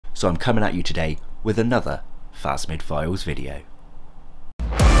so I'm coming at you today with another Phasmid Files video.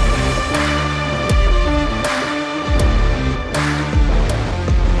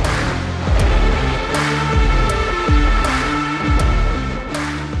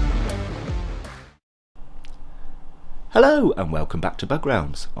 Hello and welcome back to Bug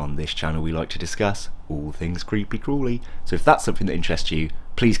Realms. On this channel we like to discuss all things creepy crawly, so if that's something that interests you,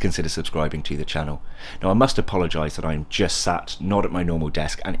 please consider subscribing to the channel. Now I must apologise that I'm just sat not at my normal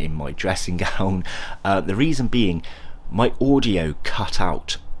desk and in my dressing gown. The reason being, my audio cut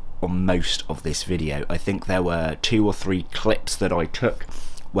out on most of this video. I think there were 2 or 3 clips that I took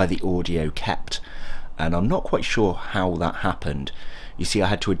where the audio kept, and I'm not quite sure how that happened. You see, I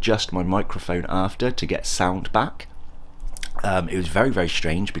had to adjust my microphone after to get sound back. It was very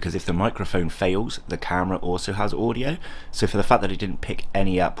strange because if the microphone fails, the camera also has audio, so for the fact that it didn't pick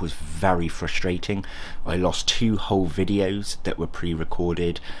any up was very frustrating. I lost 2 whole videos that were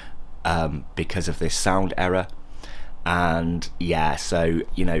pre-recorded because of this sound error, and yeah, so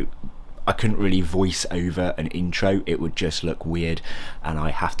you know, I couldn't really voice over an intro, it would just look weird, and I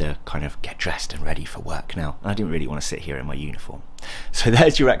have to kind of get dressed and ready for work now. I didn't really want to sit here in my uniform. So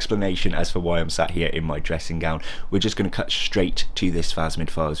there's your explanation as for why I'm sat here in my dressing gown. We're just going to cut straight to this Phasmid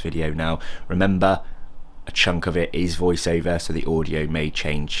Files video now. Remember, a chunk of it is voiceover, so the audio may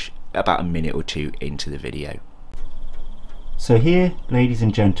change about a minute or 2 into the video. So here, ladies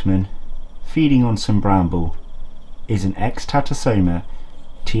and gentlemen, feeding on some bramble is an Extatasoma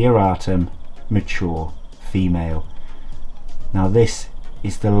Tiaratum mature female. Now this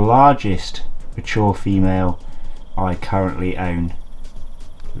is the largest mature female I currently own.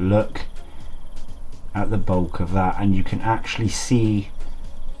 Look at the bulk of that, and you can actually see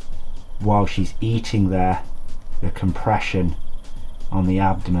while she's eating there the compression on the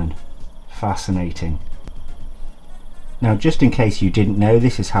abdomen. Fascinating. Now just in case you didn't know,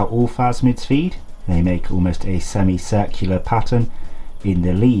 this is how all phasmids feed. They make almost a semicircular pattern in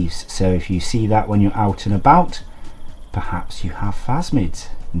the leaves, so if you see that when you're out and about, perhaps you have phasmids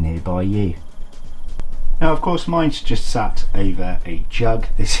nearby you. Now of course mine's just sat over a jug.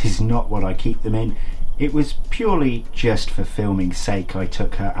 This is not what I keep them in. It was purely just for filming's sake. I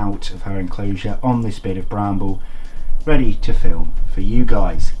took her out of her enclosure on this bit of bramble, ready to film for you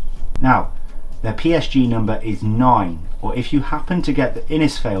guys. Now their PSG number is 9, or if you happen to get the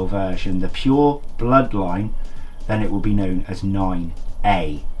Innisfail version, the pure bloodline, then it will be known as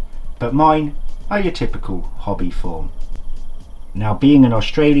 9A. But mine are your typical hobby form. Now being an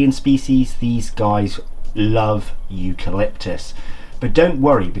Australian species, these guys love eucalyptus, but don't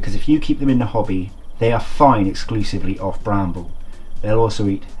worry, because if you keep them in the hobby, they are fine exclusively off bramble. They'll also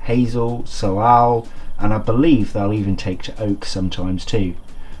eat hazel, salal, and I believe they'll even take to oak sometimes too.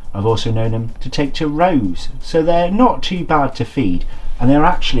 I've also known them to take to rose, so they're not too bad to feed, and they're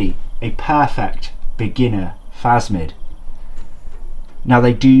actually a perfect beginner phasmid. Now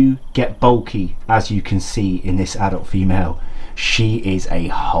they do get bulky, as you can see in this adult female. She is a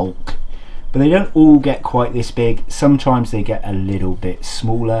hulk. But they don't all get quite this big. Sometimes they get a little bit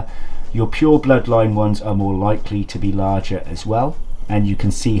smaller. Your pure bloodline ones are more likely to be larger as well, and you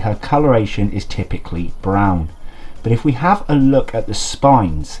can see her coloration is typically brown. But if we have a look at the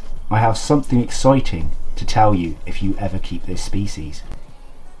spines, I have something exciting to tell you if you ever keep this species.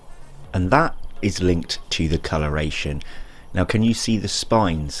 And that is linked to the coloration. Now can you see the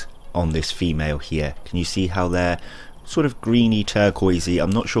spines on this female here? Can you see how they're sort of greeny turquoisey? I'm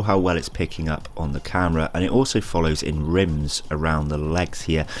not sure how well it's picking up on the camera, and it also follows in rims around the legs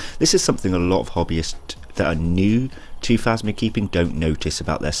here. This is something a lot of hobbyists that are new to phasmid keeping don't notice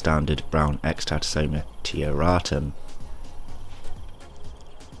about their standard brown Extatasoma Tiaratum.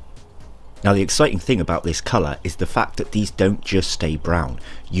 Now the exciting thing about this colour is the fact that these don't just stay brown.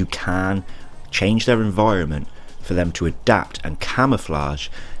 You can change their environment for them to adapt and camouflage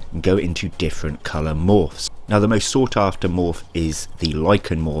and go into different colour morphs. Now the most sought after morph is the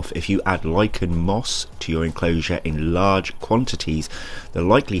lichen morph. If you add lichen moss to your enclosure in large quantities, the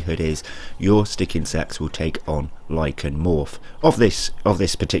likelihood is your stick insects will take on lichen morph of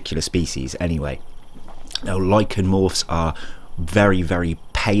this particular species anyway. Now lichen morphs are very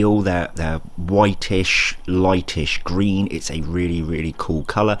pale. They're whitish, lightish green. It's a really cool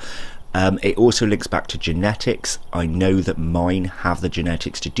colour. It also links back to genetics. I know that mine have the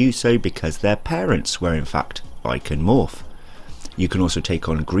genetics to do so because their parents were in fact lichen morph. You can also take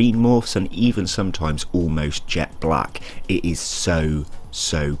on green morphs and even sometimes almost jet black. It is so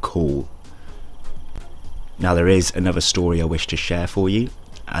cool. Now there is another story I wish to share for you,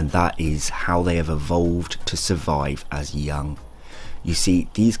 and that is how they have evolved to survive as young. you see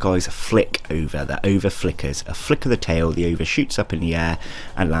these guys flick over. They're over flickers. A flick of the tail, the ova shoots up in the air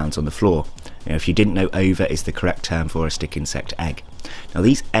and lands on the floor. Now, if you didn't know, ova is the correct term for a stick insect egg. Now,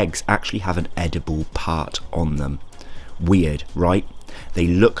 these eggs actually have an edible part on them. Weird, right? They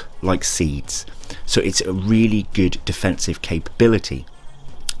look like seeds. So it's a really good defensive capability.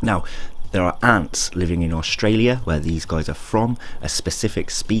 Now, there are ants living in Australia, where these guys are from, a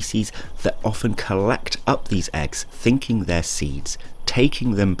specific species that often collect up these eggs, thinking they're seeds,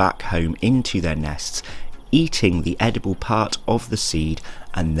 taking them back home into their nests, eating the edible part of the seed,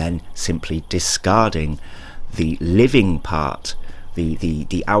 and then simply discarding the living part,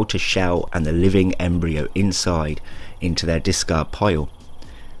 the outer shell and the living embryo inside, into their discard pile.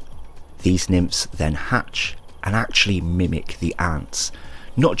 These nymphs then hatch and actually mimic the ants.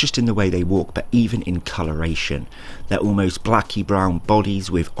 Not just in the way they walk, but even in coloration. They're almost blacky brown bodies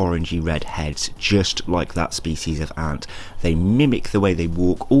with orangey red heads, just like that species of ant. They mimic the way they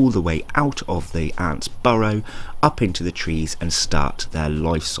walk all the way out of the ant's burrow, up into the trees, and start their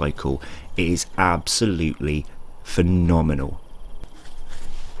life cycle. It is absolutely phenomenal.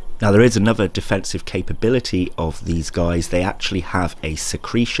 Now, there is another defensive capability of these guys. They actually have a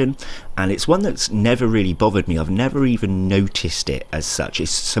secretion, and it's one that's never really bothered me. I've never even noticed it as such.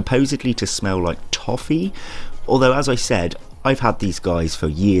 It's supposedly to smell like toffee, although, as I said, I've had these guys for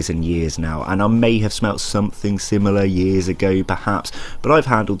years and years now, and I may have smelt something similar years ago perhaps, but I've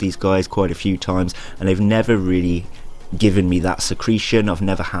handled these guys quite a few times and they've never really given me that secretion. I've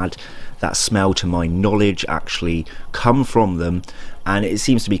never had that smell, to my knowledge, actually come from them, and it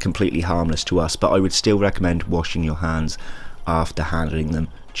seems to be completely harmless to us, but I would still recommend washing your hands after handling them,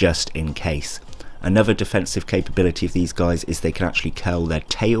 just in case. Another defensive capability of these guys is they can actually curl their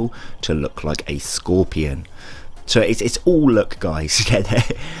tail to look like a scorpion. So it's all look, guys. Yeah,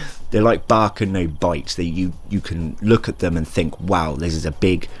 they're like bark and no bite. You can look at them and think, wow, this is a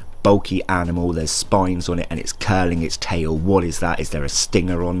big bulky animal, there's spines on it and it's curling its tail. What is that? Is there a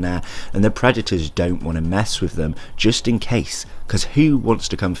stinger on there? And the predators don't want to mess with them, just in case, because who wants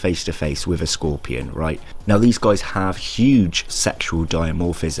to come face to face with a scorpion, right? Now, these guys have huge sexual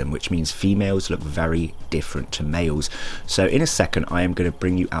dimorphism, which means females look very different to males. So in a second I am going to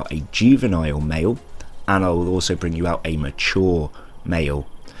bring you out a juvenile male, and I will also bring you out a mature male.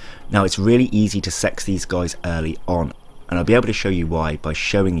 Now, it's really easy to sex these guys early on, and I'll be able to show you why by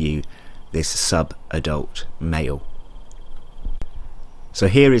showing you this sub-adult male. So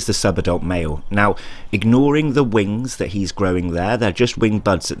here is the sub-adult male. Now, ignoring the wings that he's growing there, they're just wing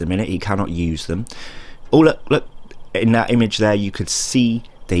buds at the minute, he cannot use them. Oh, look, in that image there you could see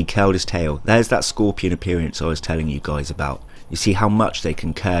that he curled his tail. There's that scorpion appearance I was telling you guys about. You see how much they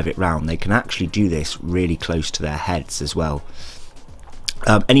can curve it round. They can actually do this really close to their heads as well.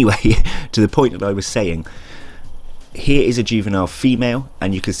 Anyway, to the point that I was saying, here is a juvenile female,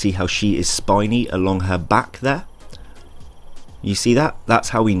 and you can see how she is spiny along her back there. You see that? That's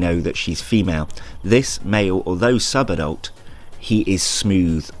how we know that she's female. This male, although sub-adult, he is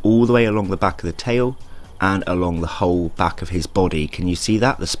smooth all the way along the back of the tail and along the whole back of his body. Can you see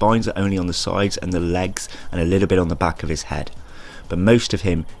that? The spines are only on the sides and the legs and a little bit on the back of his head. But most of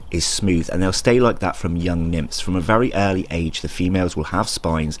him is smooth, and they'll stay like that from young nymphs. From a very early age, the females will have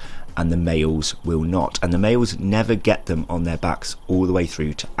spines and the males will not, and the males never get them on their backs all the way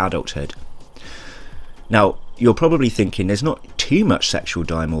through to adulthood. Now, you're probably thinking there's not too much sexual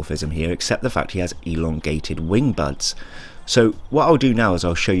dimorphism here, except the fact he has elongated wing buds. So what I'll do now is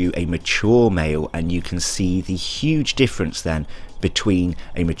I'll show you a mature male, and you can see the huge difference then between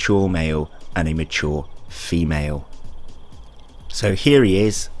a mature male and a mature female. So here he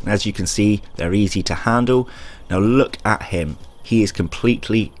is. As you can see, they're easy to handle. Now look at him. He is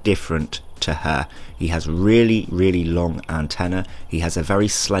completely different to her. He has really, really long antennae. He has a very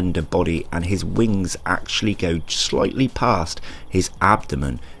slender body, and his wings actually go slightly past his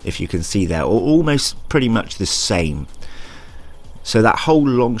abdomen, if you can see there, or almost pretty much the same. So that whole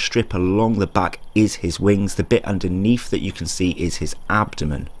long strip along the back is his wings. The bit underneath that you can see is his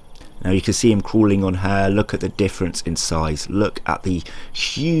abdomen. Now you can see him crawling on her. Look at the difference in size. Look at the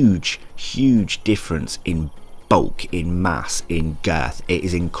huge, huge difference in bulk, in mass, in girth. It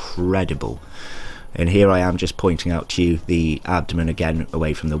is incredible. And here I am just pointing out to you the abdomen again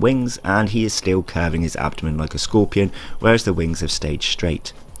away from the wings, and he is still curving his abdomen like a scorpion, whereas the wings have stayed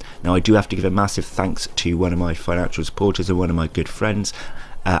straight. Now I do have to give a massive thanks to one of my financial supporters and one of my good friends,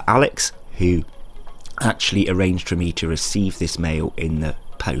 Alex, who actually arranged for me to receive this male in the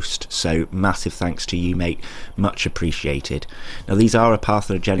post, so massive thanks to you, mate, much appreciated. Now these are a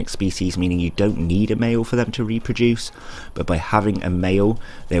parthenogenic species, meaning you don't need a male for them to reproduce, but by having a male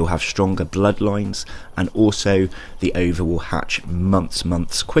they will have stronger bloodlines, and also the ova will hatch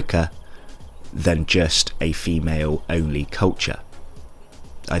months quicker than just a female only culture.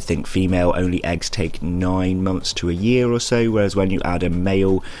 I think female only eggs take 9 months to a year or so, whereas when you add a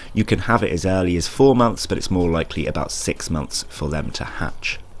male you can have it as early as 4 months, but it's more likely about 6 months for them to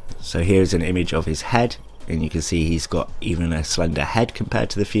hatch. So here's an image of his head, and you can see he's got even a slender head compared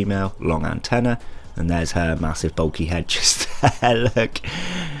to the female, long antenna, and there's her massive bulky head just there, look.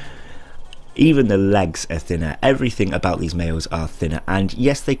 Even the legs are thinner, everything about these males are thinner, and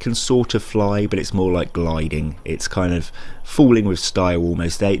yes, they can sort of fly, but it's more like gliding. It's kind of falling with style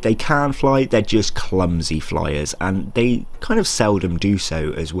almost. They can fly, they're just clumsy flyers, and they kind of seldom do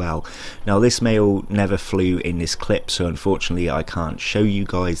so as well. Now this male never flew in this clip, so unfortunately I can't show you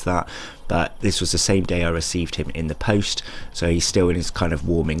guys that, but this was the same day I received him in the post, so he's still in his kind of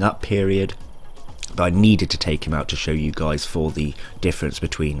warming up period. But I needed to take him out to show you guys for the difference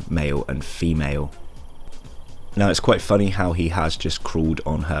between male and female. Now it's quite funny how he has just crawled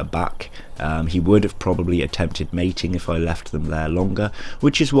on her back. He would have probably attempted mating if I left them there longer,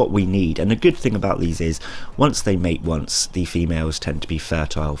 which is what we need. And the good thing about these is, once they mate once, the females tend to be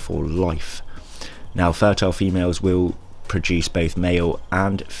fertile for life. Now fertile females will produce both male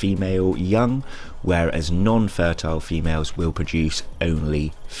and female young, whereas non-fertile females will produce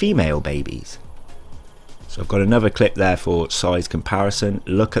only female babies. So I've got another clip there for size comparison.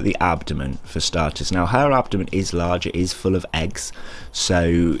 Look at the abdomen for starters. Now her abdomen is large, it is full of eggs,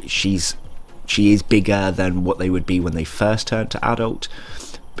 so she is bigger than what they would be when they first turn to adult,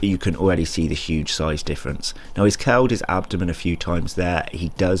 but you can already see the huge size difference. Now he's curled his abdomen a few times there. He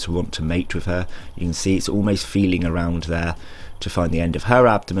does want to mate with her. You can see it's almost feeling around there to find the end of her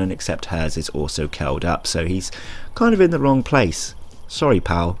abdomen, except hers is also curled up, so he's kind of in the wrong place. Sorry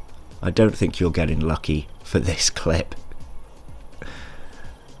pal, I don't think you're getting lucky for this clip.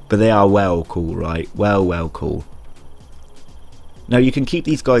 But they are well cool, right? Well cool. Now you can keep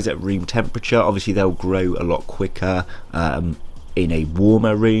these guys at room temperature. Obviously they'll grow a lot quicker in a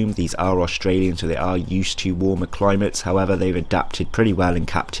warmer room. These are Australian, so they are used to warmer climates. However, they've adapted pretty well in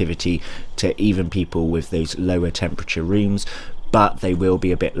captivity to even people with those lower temperature rooms, but they will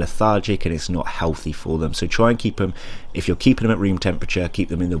be a bit lethargic and it's not healthy for them. So try and keep them, if you're keeping them at room temperature, keep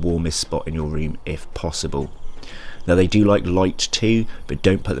them in the warmest spot in your room if possible. Now they do like light too, but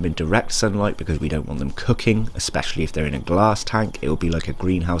don't put them in direct sunlight because we don't want them cooking, especially if they're in a glass tank. It will be like a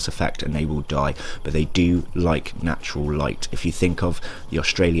greenhouse effect and they will die, but they do like natural light. If you think of the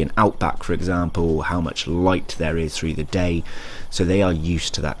Australian outback, for example, how much light there is through the day, so they are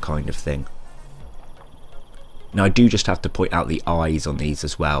used to that kind of thing. Now I do just have to point out the eyes on these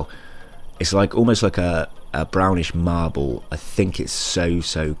as well. It's like almost like a brownish marble. I think it's so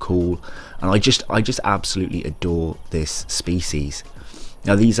cool, and I just absolutely adore this species.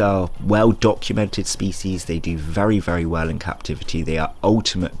 Now these are well documented species. They do very well in captivity. They are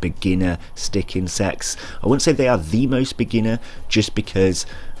ultimate beginner stick insects. I wouldn't say they are the most beginner, just because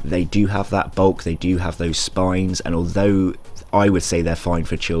they do have that bulk, they do have those spines, and although I would say they're fine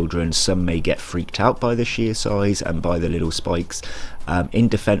for children, some may get freaked out by the sheer size and by the little spikes. In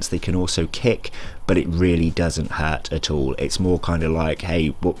defense they can also kick, but it really doesn't hurt at all. It's more kind of like, hey,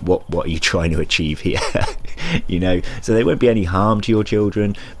 what are you trying to achieve here? You know, so they won't be any harm to your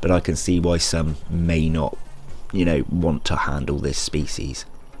children, but I can see why some may not, you know, want to handle this species.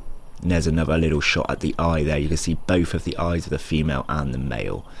 And there's another little shot at the eye there. You can see both of the eyes of the female and the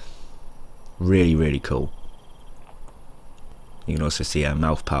male. Really cool. You can also see her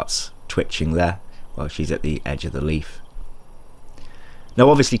mouth parts twitching there while she's at the edge of the leaf. Now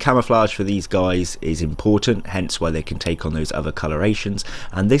obviously camouflage for these guys is important, hence why they can take on those other colorations,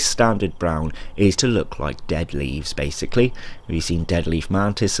 and this standard brown is to look like dead leaves basically. We've seen dead leaf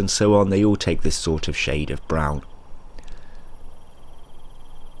mantis and so on, they all take this sort of shade of brown.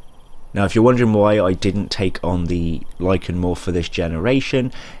 Now if you're wondering why I didn't take on the lichen morph for this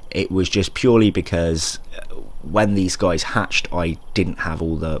generation, it was just purely because when these guys hatched I didn't have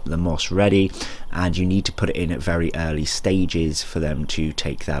all the moss ready, and you need to put it in at very early stages for them to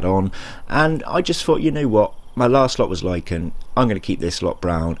take that on, and I just thought, you know what, my last lot was lichen, I'm going to keep this lot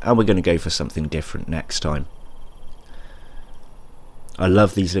brown and we're going to go for something different next time. I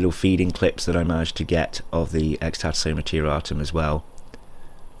love these little feeding clips that I managed to get of the Extatasoma tiaratum as well.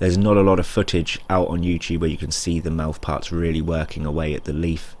 There's not a lot of footage out on YouTube where you can see the mouth parts really working away at the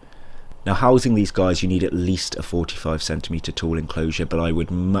leaf. Now housing these guys you need at least a 45 centimeter tall enclosure, but I would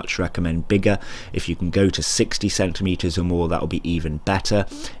much recommend bigger. If you can go to 60 centimeters or more, that'll be even better.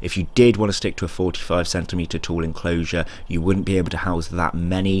 If you did want to stick to a 45 centimeter tall enclosure, you wouldn't be able to house that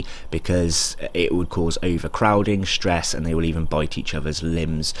many because it would cause overcrowding, stress, and they will even bite each other's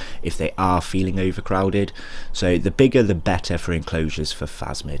limbs if they are feeling overcrowded. So the bigger the better for enclosures for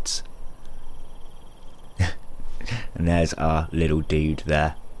phasmids. And there's our little dude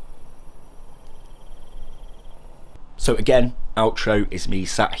there. So again, outro is me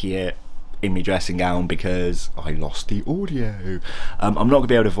sat here in my dressing gown because I lost the audio. I'm not going to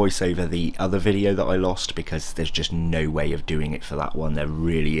be able to voice over the other video that I lost because there's just no way of doing it for that one. There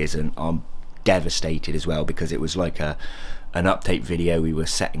really isn't. I'm devastated as well because it was like an update video. We were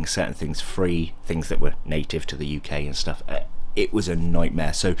setting certain things free, things that were native to the UK and stuff. It was a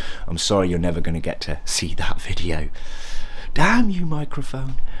nightmare, so I'm sorry you're never going to get to see that video. Damn you,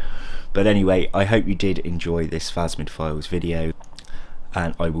 microphone. But anyway, I hope you did enjoy this Phasmid Files video,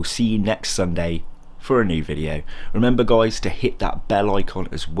 and I will see you next Sunday for a new video. Remember guys to hit that bell icon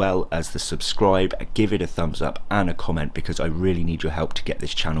as well as the subscribe, give it a thumbs up and a comment because I really need your help to get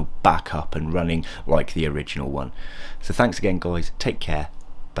this channel back up and running like the original one. So thanks again guys, take care,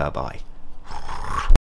 bye bye.